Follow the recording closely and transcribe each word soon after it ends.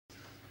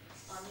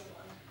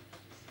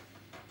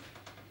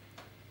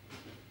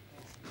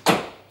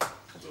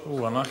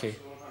Ooh, unlucky.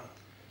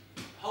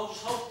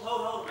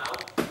 Hold now.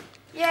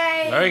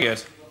 Yay! Very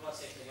good.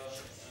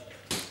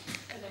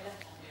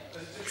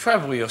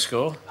 Treble your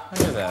score.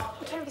 Over there.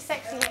 I'm trying to be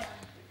sexy here.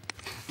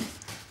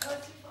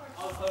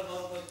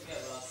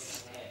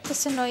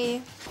 Just annoy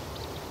you.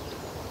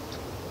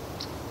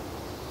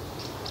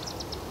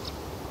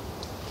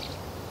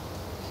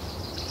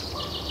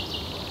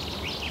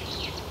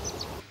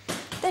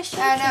 They're shaking.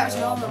 No, it was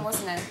Norman,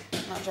 wasn't it?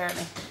 Not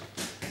Jeremy.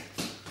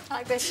 I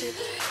like this. She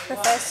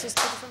refers to two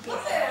different people.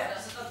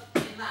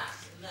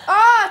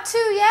 Oh, 2,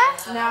 yeah?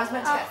 No, I was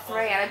meant to get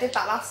 3, and I did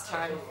that last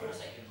time.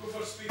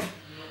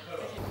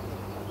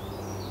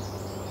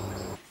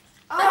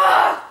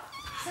 Oh!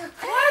 So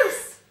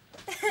close!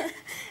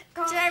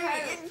 Jeremy,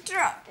 you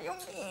dropped your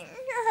mean.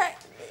 You're right.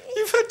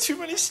 You've had too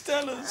many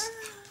Stellas.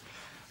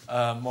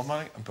 What am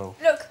I? Bro.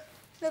 Look.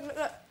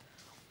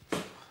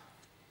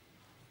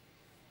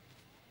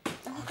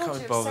 Oh my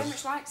god, you look so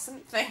much like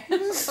something.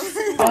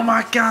 Oh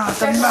my god,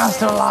 the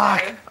master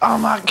lock! Oh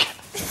my god.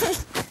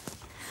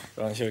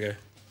 Right, here we go.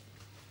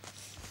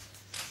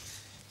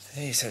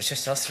 Hey, so it's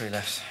just us 3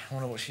 left. I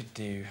wonder what she'd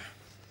do.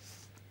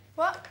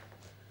 What?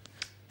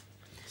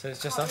 So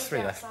it's just us 3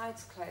 left.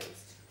 Outside's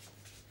closed.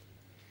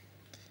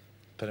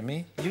 But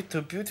me, you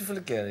two beautiful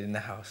girl in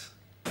the house.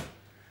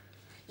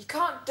 You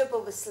can't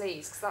double the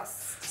sleeves, because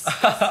that's...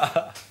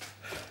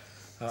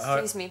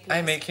 Excuse me, please.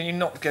 Amy, can you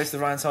not go to the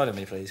right side of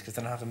me, please? Because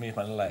then I have to move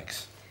my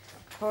legs.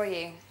 For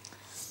you.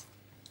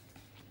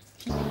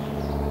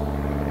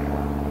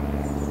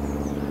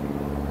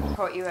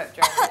 Caught you up,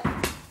 Jeremy.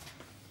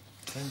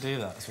 Don't do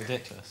that, it's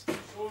ridiculous.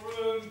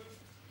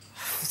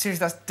 Seriously,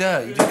 that's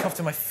dirt. You just coughed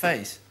in my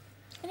face.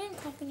 I didn't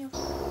cough in your...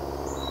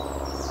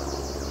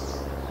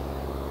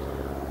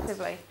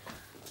 Possibly.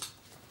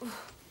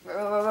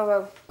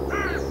 Whoa.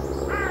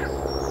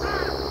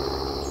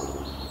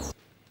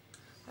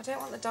 I don't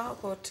want the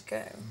dartboard to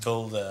go.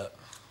 Bull dirt.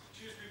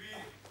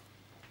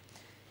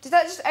 Did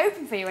that just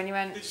open for you when you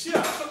went?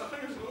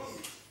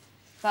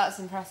 That's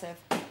impressive.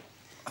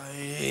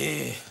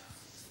 Aye.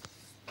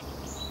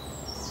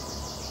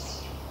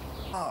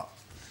 Oh,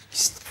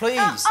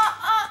 please.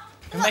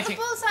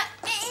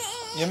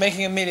 You're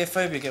making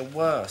Ameliophobia get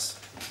worse.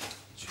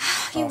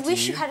 You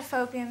wish you had a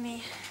phobia of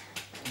me.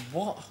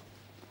 What?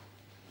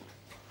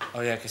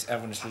 Oh yeah, because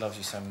everyone just loves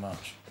you so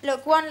much.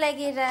 Look,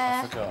 one-legged.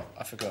 I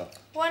forgot.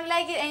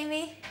 One-legged,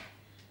 Amy.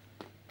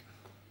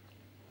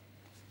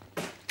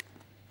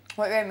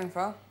 What are you aiming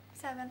for?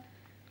 7.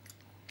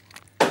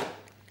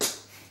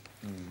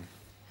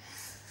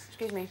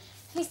 Excuse me.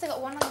 At least I got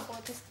 1 on the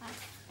board this time.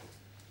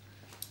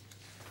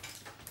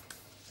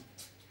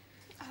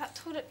 Oh, that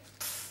toilet.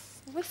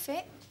 Whiff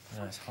it.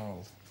 No, it's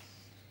horrible.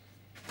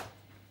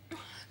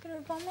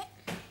 Gonna vomit.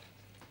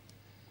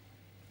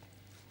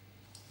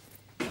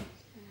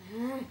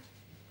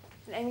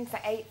 I'm aiming for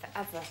 8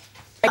 forever.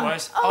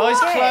 Eyes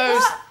closed.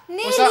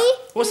 Nearly.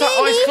 What's that?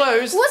 Eyes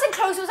closed. It wasn't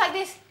closed, it was like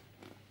this.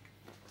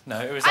 No,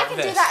 it was I like can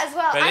this. do that as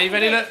well.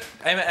 Ready, look.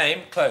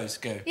 Aim, close,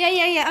 go.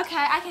 Yeah, okay,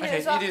 I can do it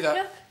as well. Okay, you do that.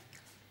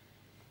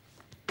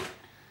 Look.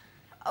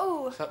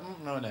 Oh.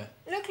 No.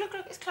 Look,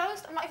 it's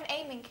closed. I'm not even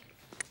aiming.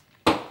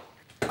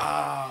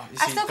 Ah, you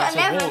I see, still that's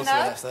got 11 a wall to the though.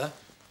 left there.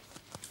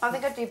 I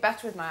think I'd do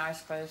better with my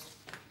eyes closed.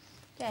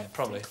 Yeah,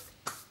 probably.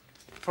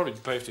 Probably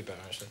both do better,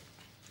 actually.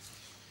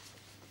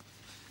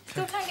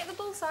 Still can't get the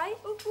bullseye.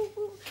 Ooh.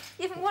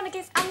 You haven't won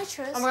against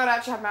amateurs. Oh my god, I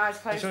actually have my eyes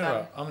closed What are you then.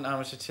 talking about? I'm an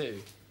amateur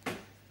too.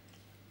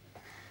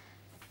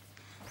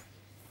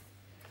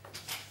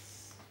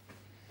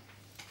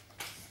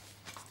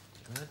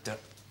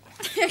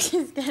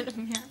 She's scared of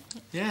me.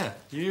 Yeah,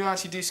 you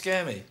actually do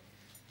scare me.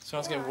 So I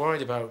was getting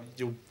worried about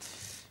your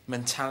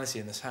mentality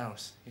in this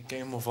house. You're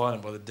getting more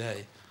violent by the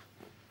day.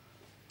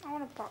 I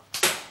want to pop.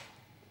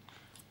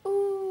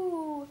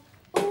 Ooh.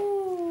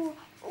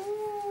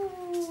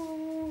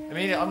 I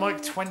mean, I'm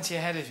like 20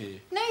 ahead of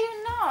you. No,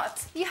 you're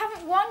not. You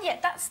haven't won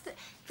yet.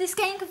 This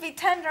game could be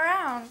turned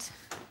around.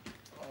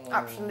 Oh.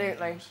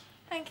 Absolutely.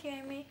 Thank you,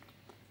 Amy.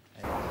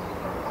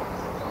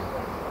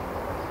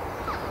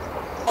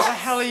 What the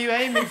hell are you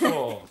aiming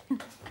for?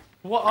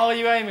 What are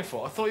you aiming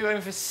for? I thought you were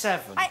aiming for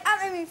 7. I am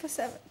aiming for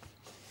 7. Well,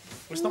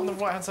 it's not on the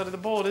right-hand side of the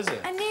board, is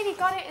it? I nearly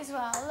got it as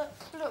well.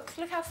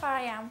 Look how far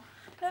I am.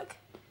 Look.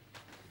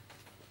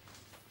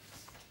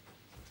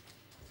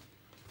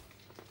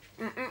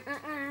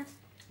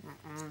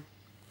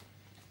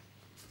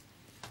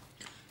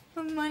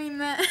 For money,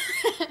 man.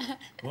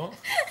 What?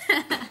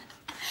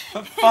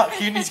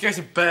 Fuck, you need to go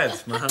to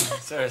bed, man.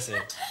 Seriously.